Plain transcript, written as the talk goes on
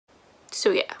So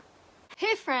yeah.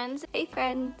 Hey friends, hey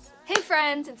friends, hey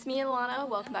friends, it's me Alana.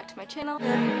 Welcome back to my channel.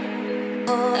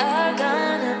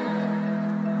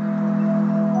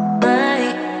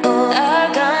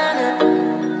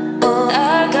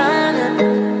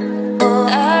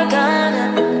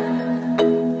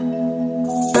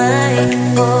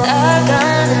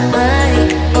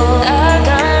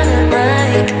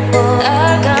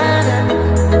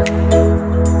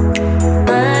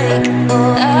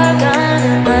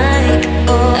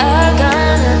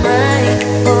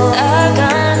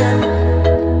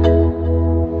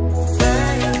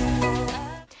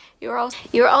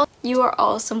 You are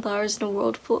all sunflowers in a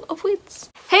world full of weeds.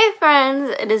 Hey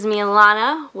friends, it is me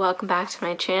Alana. Welcome back to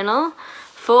my channel.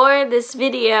 For this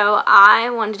video, I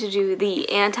wanted to do the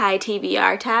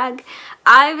anti-TBR tag.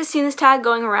 I've seen this tag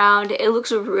going around. It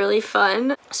looks really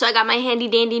fun. So I got my handy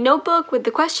dandy notebook with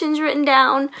the questions written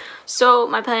down. So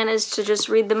my plan is to just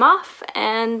read them off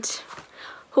and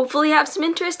hopefully have some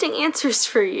interesting answers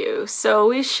for you. So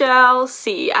we shall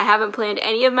see. I haven't planned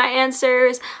any of my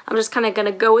answers. I'm just kind of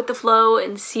gonna go with the flow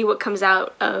and see what comes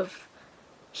out of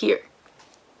here.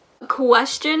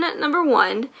 Question number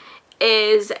 1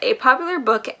 is a popular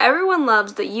book everyone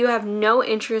loves that you have no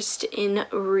interest in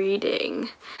reading.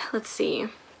 Let's see.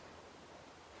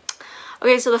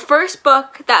 Okay, so the first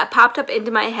book that popped up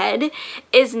into my head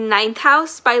is Ninth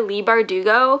House by Leigh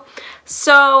Bardugo.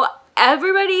 So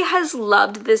everybody has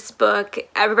loved this book.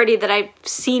 Everybody that I've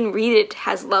seen read it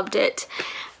has loved it.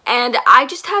 And I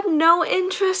just have no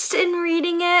interest in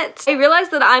reading it. I realized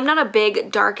that I'm not a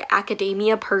big dark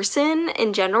academia person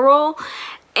in general.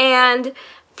 And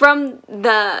from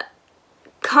the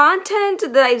content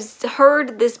that I've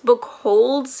heard this book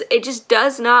holds, it just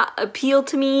does not appeal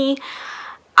to me.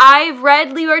 I've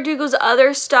read Leigh Bardugo's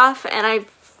other stuff and I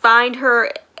find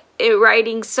her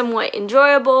writing somewhat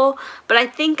enjoyable, but I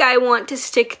think I want to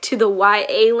stick to the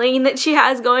YA lane that she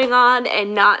has going on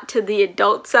and not to the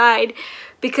adult side,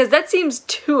 because that seems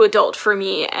too adult for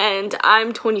me and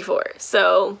I'm 24,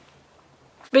 so.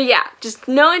 But yeah, just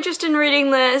no interest in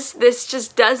reading this. This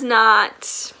just does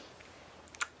not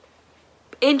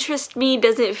interest me,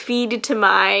 doesn't feed to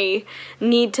my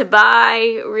need to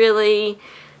buy, really.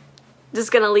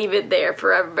 Just gonna leave it there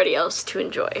for everybody else to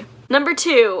enjoy. Number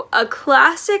 2, a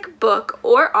classic book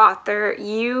or author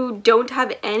you don't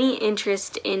have any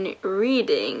interest in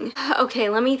reading. Okay,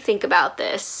 let me think about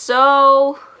this.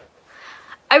 So,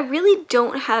 I really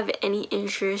don't have any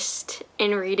interest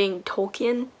in reading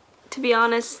Tolkien, to be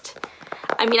honest.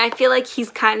 I mean, I feel like he's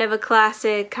kind of a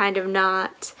classic, kind of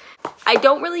not. I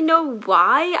don't really know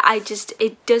why.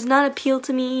 It does not appeal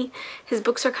to me. His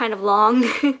books are kind of long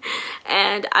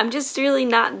and I'm just really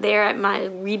not there at my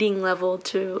reading level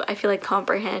to, I feel like,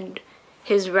 comprehend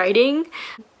his writing.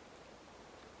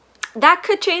 That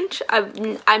could change.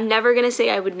 I'm never gonna say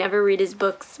I would never read his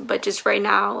books, but just right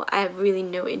now I have really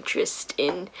no interest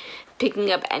in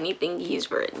picking up anything he's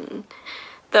written.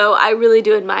 Though I really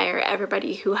do admire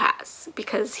everybody who has,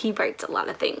 because he writes a lot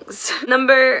of things.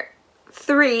 Number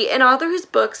 3, an author whose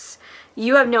books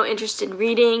you have no interest in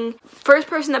reading. First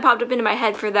person that popped up into my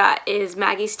head for that is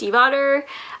Maggie Stiefvater.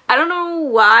 I don't know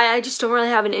why, I just don't really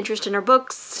have an interest in her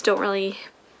books. Don't really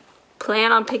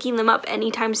plan on picking them up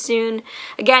anytime soon.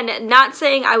 Again, not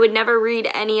saying I would never read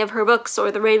any of her books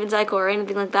or The Raven Cycle or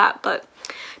anything like that, but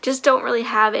just don't really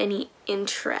have any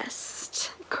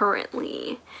interest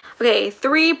currently. Okay,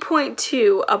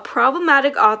 3.2, a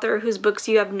problematic author whose books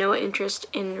you have no interest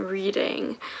in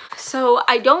reading. So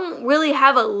I don't really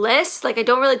have a list, like I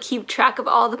don't really keep track of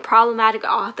all the problematic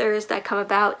authors that come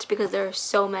about because there are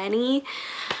so many.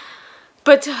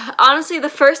 But honestly, the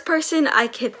first person I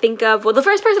could think of, well, the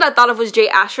first person I thought of was J.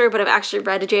 Asher, but I've actually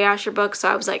read a J. Asher book, so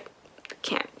I was like,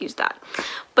 can't use that.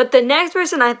 But the next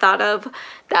person I thought of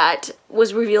that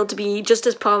was revealed to be just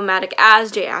as problematic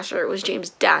as J. Asher was James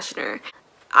Dashner.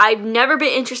 I've never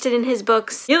been interested in his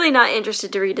books, really not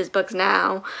interested to read his books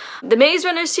now. The Maze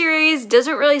Runner series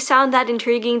doesn't really sound that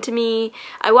intriguing to me.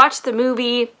 I watched the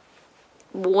movie,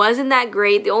 wasn't that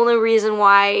great. The only reason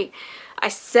why I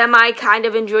semi kind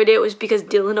of enjoyed it was because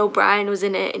Dylan O'Brien was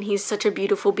in it and he's such a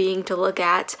beautiful being to look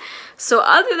at. So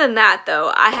other than that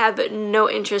though, I have no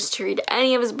interest to read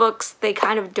any of his books. They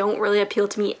kind of don't really appeal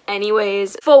to me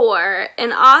anyways. 4,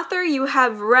 an author you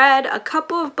have read a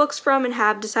couple of books from and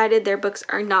have decided their books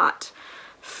are not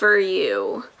for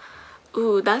you.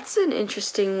 Ooh, that's an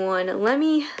interesting one. Let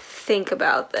me think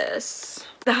about this.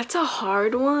 That's a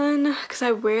hard one because I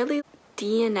rarely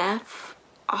DNF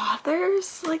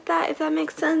authors like that, if that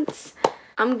makes sense.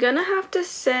 I'm gonna have to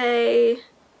say,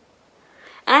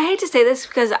 and I hate to say this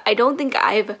because I don't think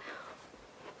I've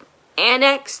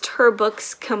annexed her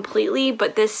books completely,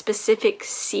 but this specific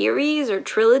series or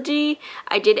trilogy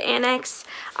I did annex.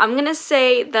 I'm gonna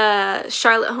say the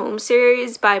Charlotte Holmes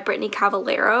series by Brittany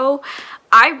Cavallaro.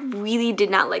 I really did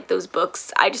not like those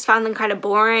books. I just found them kind of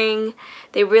boring.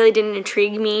 They really didn't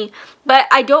intrigue me. But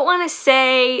I don't want to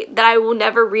say that I will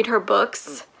never read her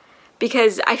books,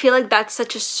 because I feel like that's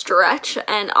such a stretch,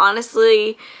 and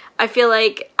honestly, I feel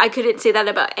like I couldn't say that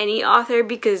about any author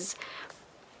because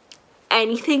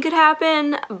anything could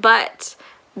happen. But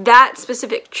that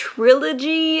specific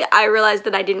trilogy, I realized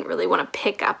that I didn't really want to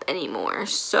pick up anymore.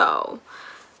 So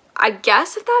I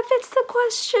guess if that fits the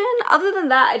question. Other than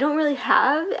that, I don't really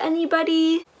have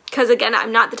anybody, because again,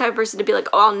 I'm not the type of person to be like,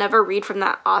 oh, I'll never read from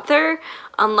that author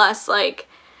unless like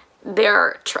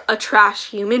they're a trash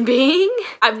human being.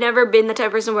 I've never been the type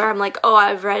of person where I'm like, oh,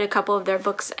 I've read a couple of their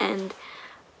books and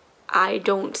I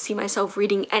don't see myself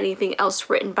reading anything else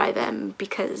written by them,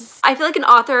 because I feel like an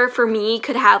author for me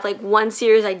could have like one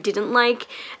series I didn't like,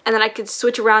 and then I could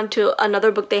switch around to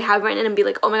another book they have written and be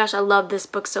like, oh my gosh, I love this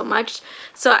book so much.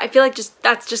 So I feel like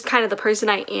that's just kind of the person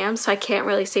I am, so I can't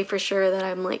really say for sure that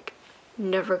I'm like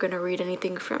never gonna read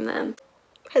anything from them.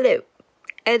 Hello,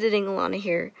 editing Alana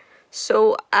here.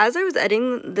 So as I was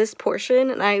editing this portion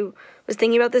and I was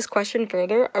thinking about this question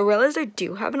further, I realized I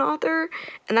do have an author,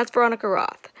 and that's Veronica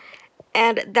Roth.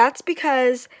 And that's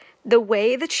because the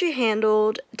way that she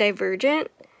handled Divergent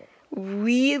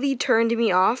really turned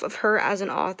me off of her as an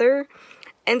author.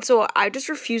 And so I just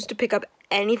refused to pick up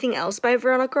anything else by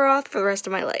Veronica Roth for the rest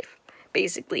of my life,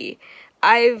 basically.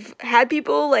 I've had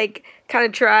people like kind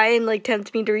of try and like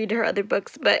tempt me to read her other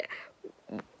books, but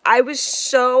I was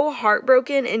so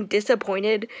heartbroken and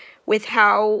disappointed with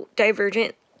how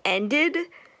Divergent ended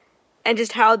and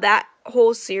just how that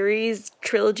whole series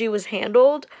trilogy was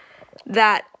handled,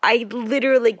 that I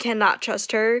literally cannot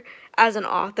trust her as an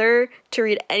author to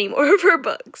read any more of her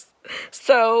books.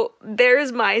 So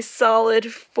there's my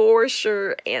solid for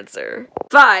sure answer.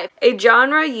 5. A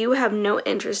genre you have no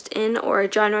interest in, or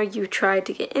a genre you tried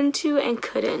to get into and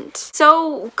couldn't.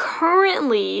 So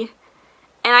currently,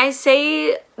 and I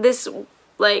say this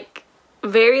like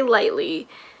very lightly,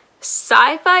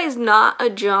 sci-fi is not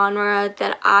a genre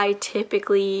that I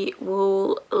typically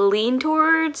will lean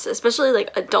towards, especially like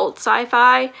adult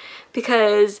sci-fi,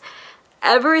 because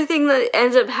everything that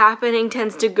ends up happening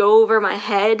tends to go over my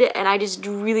head and I just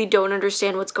really don't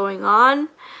understand what's going on.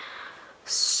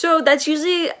 So that's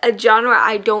usually a genre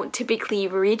I don't typically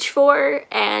reach for,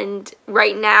 and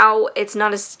right now it's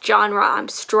not a genre I'm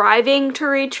striving to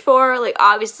reach for. Like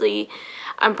obviously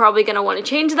I'm probably gonna want to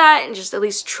change that and just at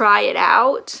least try it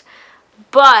out.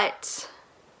 But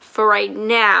for right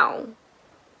now,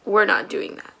 we're not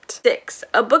doing that. 6.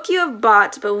 A book you have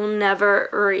bought but will never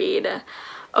read.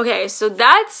 Okay, so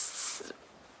that's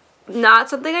not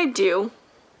something I do,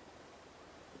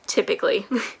 typically.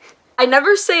 I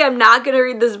never say I'm not gonna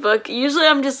read this book. Usually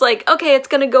I'm just like, okay, it's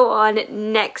gonna go on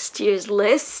next year's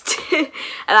list, and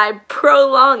I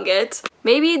prolong it.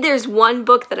 Maybe there's one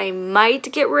book that I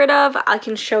might get rid of. I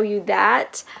can show you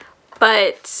that,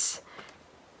 but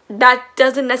that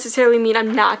doesn't necessarily mean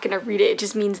I'm not gonna read it. It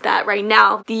just means that right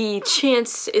now the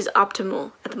chance is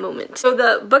optimal at the moment. So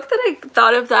the book that I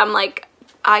thought of that I'm like,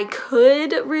 I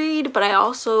could read, but I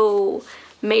also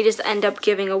may just end up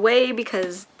giving away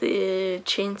because the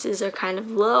chances are kind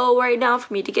of low right now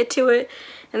for me to get to it,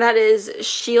 and that is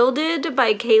Shielded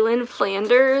by Kaylin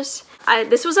Flanders.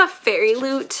 This was a Fairy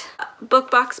Loot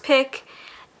book box pick,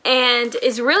 and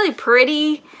it's really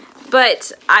pretty,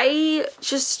 but I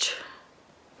just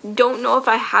don't know if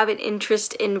I have an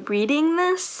interest in reading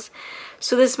this,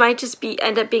 so this might just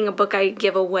end up being a book I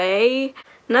give away.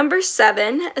 Number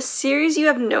 7, a series you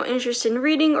have no interest in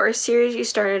reading, or a series you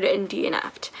started and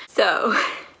DNF'd. So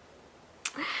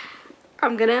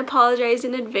I'm gonna apologize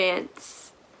in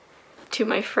advance to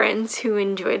my friends who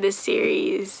enjoyed this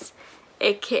series,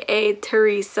 aka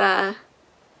Teresa.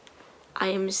 I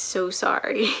am so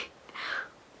sorry,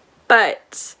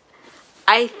 but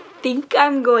I think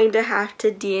I'm going to have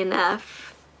to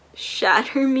DNF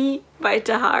Shatter Me by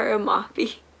Tahara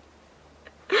Mafi.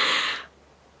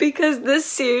 Because this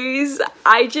series,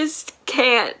 I just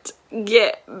can't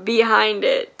get behind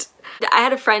it. I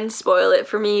had a friend spoil it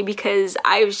for me because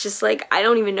I was just like, I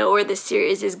don't even know where this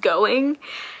series is going.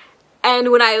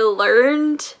 And when I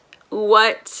learned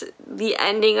what the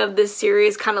ending of this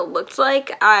series kind of looked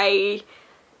like, I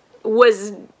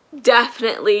was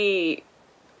definitely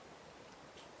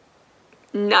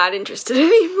not interested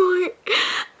anymore.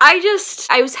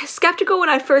 I was skeptical when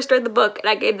I first read the book, and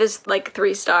I gave this like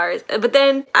 3 stars. But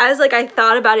then as like I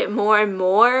thought about it more and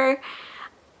more,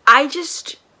 I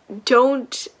just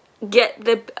don't get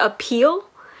the appeal.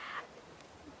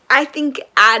 I think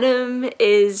Adam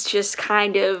is just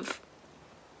kind of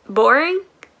boring,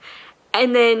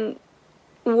 and then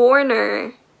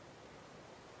Warner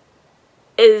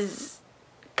is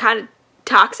kind of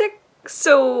toxic.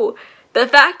 So the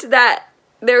fact that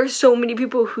there are so many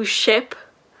people who ship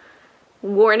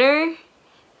Warner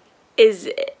is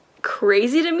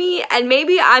crazy to me, and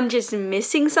maybe I'm just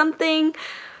missing something,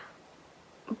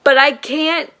 but I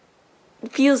can't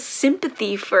feel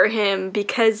sympathy for him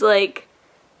because, like,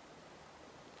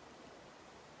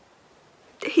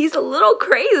 he's a little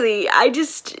crazy.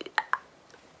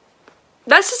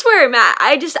 That's just where I'm at.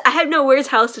 I have no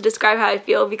words else to describe how I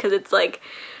feel, because it's like,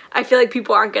 I feel like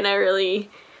people aren't gonna really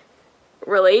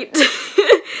relate.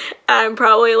 I'm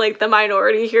probably like the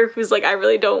minority here who's like, I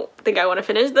really don't think I want to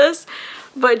finish this,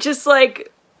 but just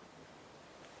like,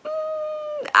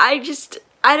 I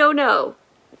don't know.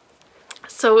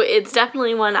 So it's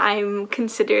definitely one I'm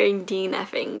considering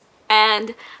DNFing.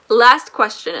 And last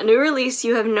question, a new release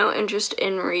you have no interest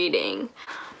in reading.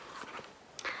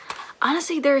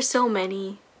 Honestly, there are so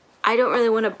many. I don't really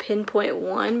want to pinpoint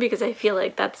one because I feel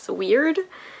like that's weird.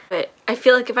 But I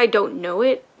feel like if I don't know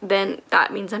it, then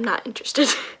that means I'm not interested.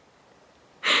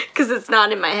 Because it's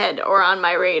not in my head or on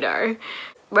my radar.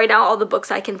 Right now, all the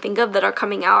books I can think of that are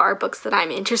coming out are books that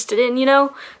I'm interested in, you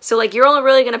know? So, like, you're only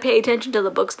really going to pay attention to the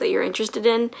books that you're interested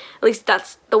in. At least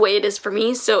that's the way it is for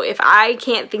me. So if I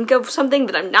can't think of something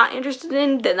that I'm not interested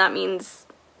in, then that means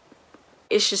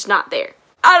it's just not there.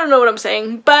 I don't know what I'm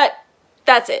saying, but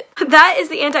that's it. That is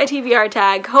the anti-TBR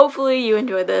tag. Hopefully you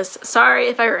enjoyed this. Sorry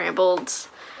if I rambled,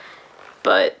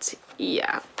 but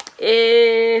yeah.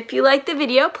 If you liked the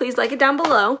video, please like it down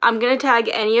below. I'm gonna tag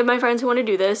any of my friends who want to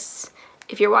do this.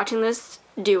 If you're watching this,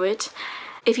 do it.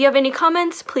 If you have any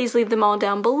comments, please leave them all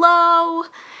down below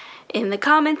in the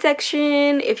comment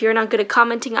section. If you're not good at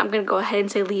commenting, I'm gonna go ahead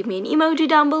and say leave me an emoji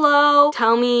down below.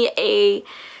 Tell me a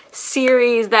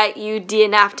series that you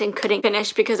DNF'd and couldn't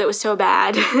finish because it was so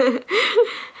bad.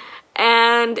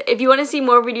 And if you want to see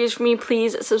more videos from me,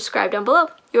 please subscribe down below.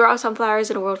 You're all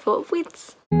sunflowers in a world full of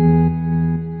weeds.